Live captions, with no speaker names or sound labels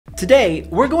Today,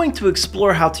 we're going to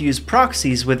explore how to use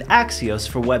proxies with Axios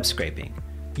for web scraping.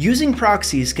 Using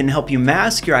proxies can help you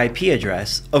mask your IP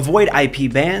address, avoid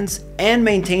IP bans, and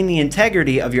maintain the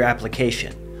integrity of your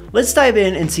application. Let's dive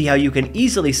in and see how you can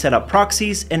easily set up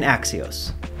proxies in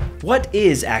Axios. What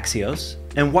is Axios,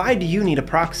 and why do you need a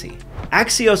proxy?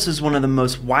 Axios is one of the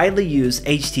most widely used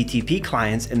HTTP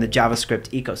clients in the JavaScript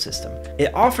ecosystem.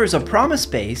 It offers a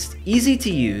promise-based,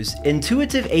 easy-to-use,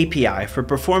 intuitive API for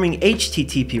performing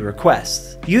HTTP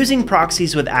requests. Using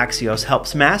proxies with Axios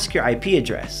helps mask your IP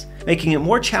address, making it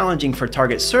more challenging for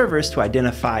target servers to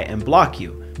identify and block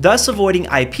you, thus avoiding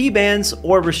IP bans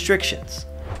or restrictions.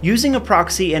 Using a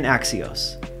proxy in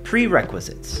Axios.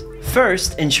 Prerequisites.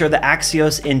 First, ensure the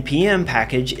Axios npm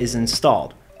package is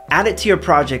installed. Add it to your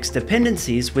project's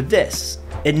dependencies with this.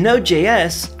 In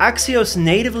Node.js, Axios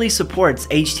natively supports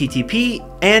HTTP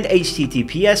and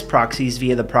HTTPS proxies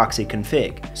via the proxy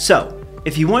config. So,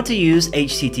 if you want to use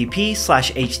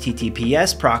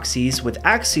HTTP/HTTPS proxies with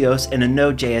Axios in a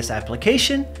Node.js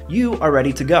application, you are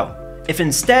ready to go. If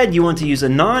instead you want to use a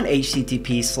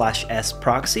non-HTTP/S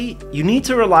proxy, you need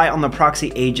to rely on the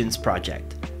Proxy Agents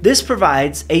project. This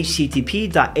provides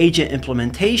HTTP.agent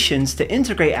implementations to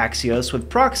integrate Axios with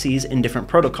proxies in different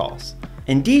protocols.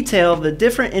 In detail, the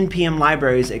different NPM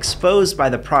libraries exposed by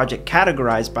the project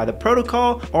categorized by the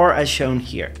protocol are as shown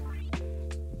here.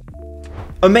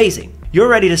 Amazing! You're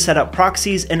ready to set up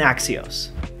proxies in Axios.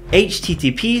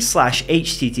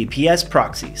 HTTP/HTTPS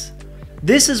proxies.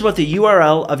 This is what the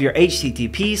URL of your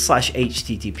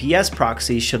HTTP/HTTPS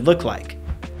proxy should look like.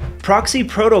 Proxy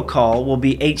protocol will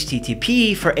be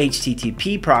HTTP for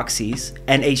HTTP proxies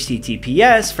and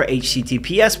HTTPS for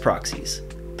HTTPS proxies.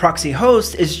 Proxy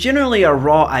host is generally a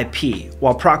raw IP,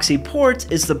 while proxy port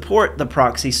is the port the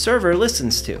proxy server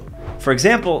listens to. For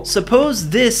example, suppose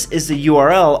this is the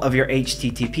URL of your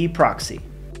HTTP proxy.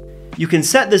 You can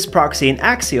set this proxy in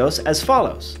Axios as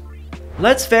follows.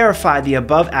 Let's verify the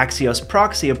above Axios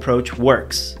proxy approach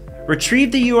works.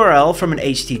 Retrieve the URL from an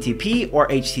HTTP or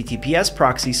HTTPS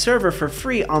proxy server for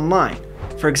free online.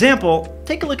 For example,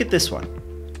 take a look at this one.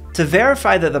 To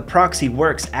verify that the proxy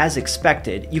works as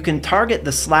expected, you can target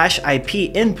the /IP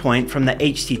endpoint from the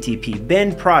HTTP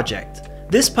bin project.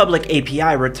 This public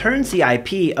API returns the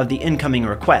IP of the incoming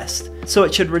request, so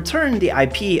it should return the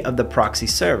IP of the proxy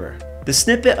server. The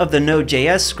snippet of the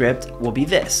Node.js script will be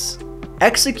this.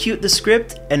 Execute the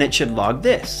script and it should log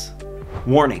this.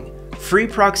 Warning. Free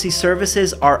proxy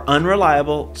services are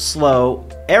unreliable, slow,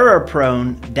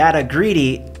 error-prone,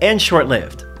 data-greedy, and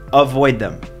short-lived. Avoid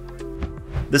them.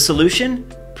 The solution?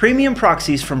 Premium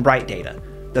proxies from Bright Data,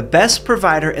 the best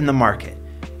provider in the market.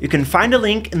 You can find a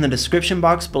link in the description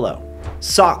box below.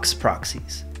 SOCKS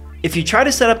Proxies. If you try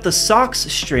to set up the SOCKS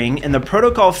string in the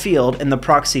protocol field in the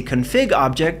proxy config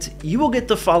object, you will get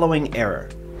the following error.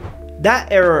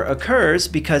 That error occurs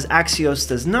because Axios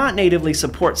does not natively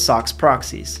support SOCKS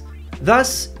Proxies.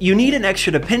 Thus, you need an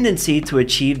extra dependency to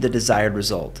achieve the desired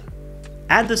result.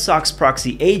 Add the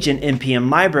socks-proxy-agent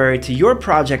npm library to your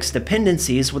project's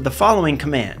dependencies with the following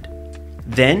command.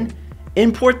 Then,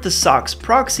 import the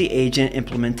socks-proxy-agent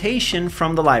implementation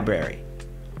from the library.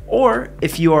 Or,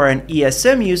 if you are an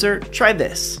ESM user, try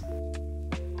this.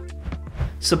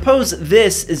 Suppose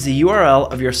this is the URL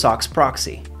of your SOCKS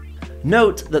proxy.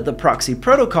 Note that the proxy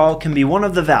protocol can be one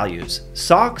of the values,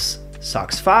 SOCKS,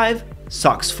 SOCKS5,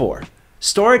 SOCKS4.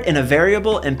 Store it in a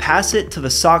variable and pass it to the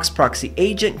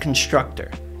socks-proxy-agent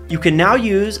constructor. You can now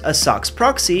use a SOCKS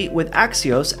proxy with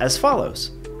Axios as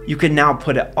follows. You can now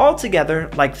put it all together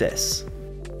like this.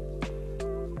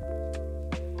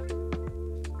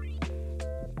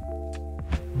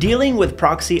 Dealing with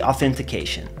proxy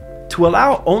authentication. To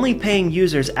allow only paying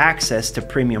users access to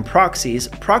premium proxies,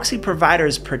 proxy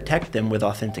providers protect them with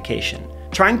authentication.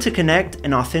 Trying to connect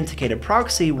an authenticated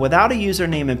proxy without a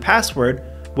username and password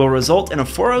will result in a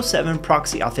 407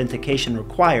 proxy authentication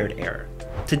required error.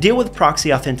 To deal with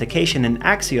proxy authentication in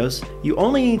Axios, you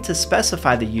only need to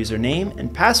specify the username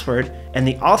and password and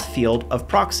the auth field of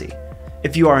proxy.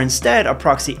 If you are instead a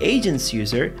proxy agents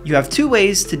user, you have two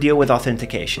ways to deal with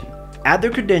authentication. Add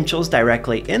the credentials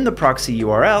directly in the proxy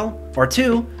URL, or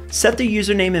 2, set the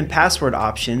username and password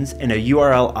options in a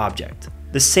URL object.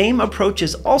 The same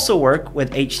approaches also work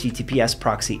with HTTPS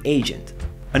proxy agent.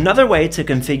 Another way to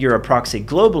configure a proxy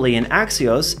globally in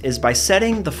Axios is by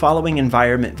setting the following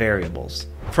environment variables.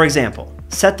 For example,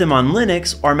 set them on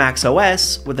Linux or Mac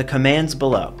OS with the commands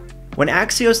below. When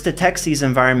Axios detects these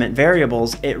environment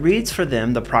variables, it reads for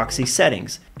them the proxy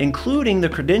settings, including the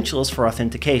credentials for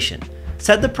authentication.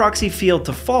 Set the proxy field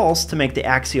to false to make the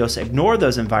Axios ignore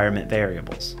those environment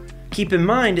variables. Keep in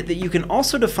mind that you can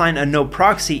also define a no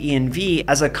proxy env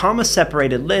as a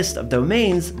comma-separated list of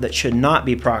domains that should not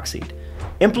be proxied.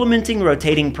 Implementing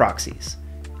rotating proxies.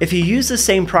 If you use the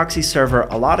same proxy server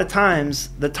a lot of times,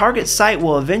 the target site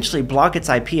will eventually block its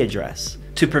IP address.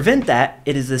 To prevent that,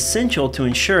 it is essential to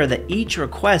ensure that each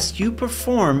request you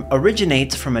perform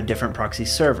originates from a different proxy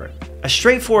server. A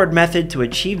straightforward method to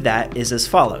achieve that is as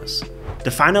follows.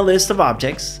 Define a list of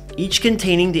objects, each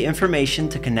containing the information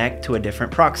to connect to a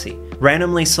different proxy.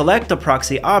 Randomly select a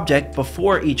proxy object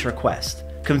before each request.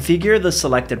 Configure the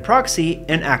selected proxy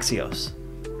in Axios.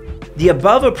 The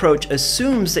above approach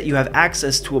assumes that you have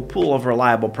access to a pool of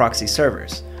reliable proxy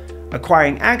servers.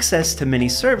 Acquiring access to many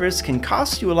servers can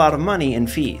cost you a lot of money in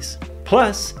fees.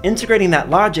 Plus, integrating that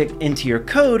logic into your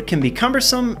code can be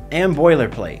cumbersome and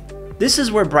boilerplate. This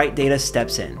is where Bright Data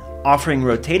steps in, offering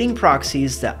rotating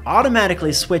proxies that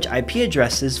automatically switch IP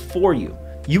addresses for you.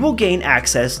 You will gain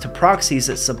access to proxies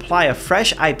that supply a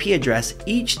fresh IP address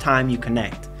each time you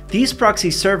connect. These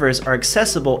proxy servers are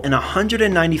accessible in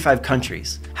 195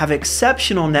 countries, have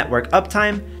exceptional network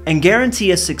uptime, and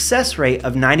guarantee a success rate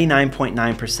of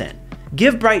 99.9%.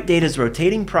 Give Bright Data's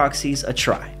rotating proxies a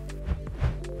try.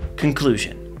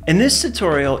 Conclusion. In this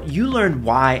tutorial, you learned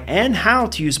why and how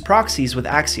to use proxies with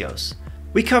Axios.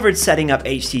 We covered setting up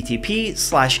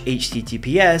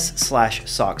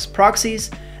http/https/SOCKS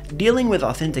Proxies, dealing with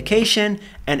authentication,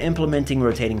 and implementing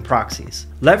rotating proxies.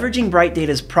 Leveraging Bright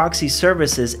Data's proxy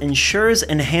services ensures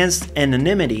enhanced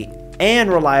anonymity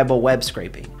and reliable web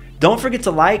scraping. Don't forget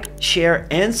to like, share,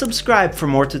 and subscribe for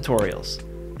more tutorials.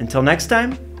 Until next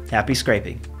time, happy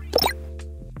scraping.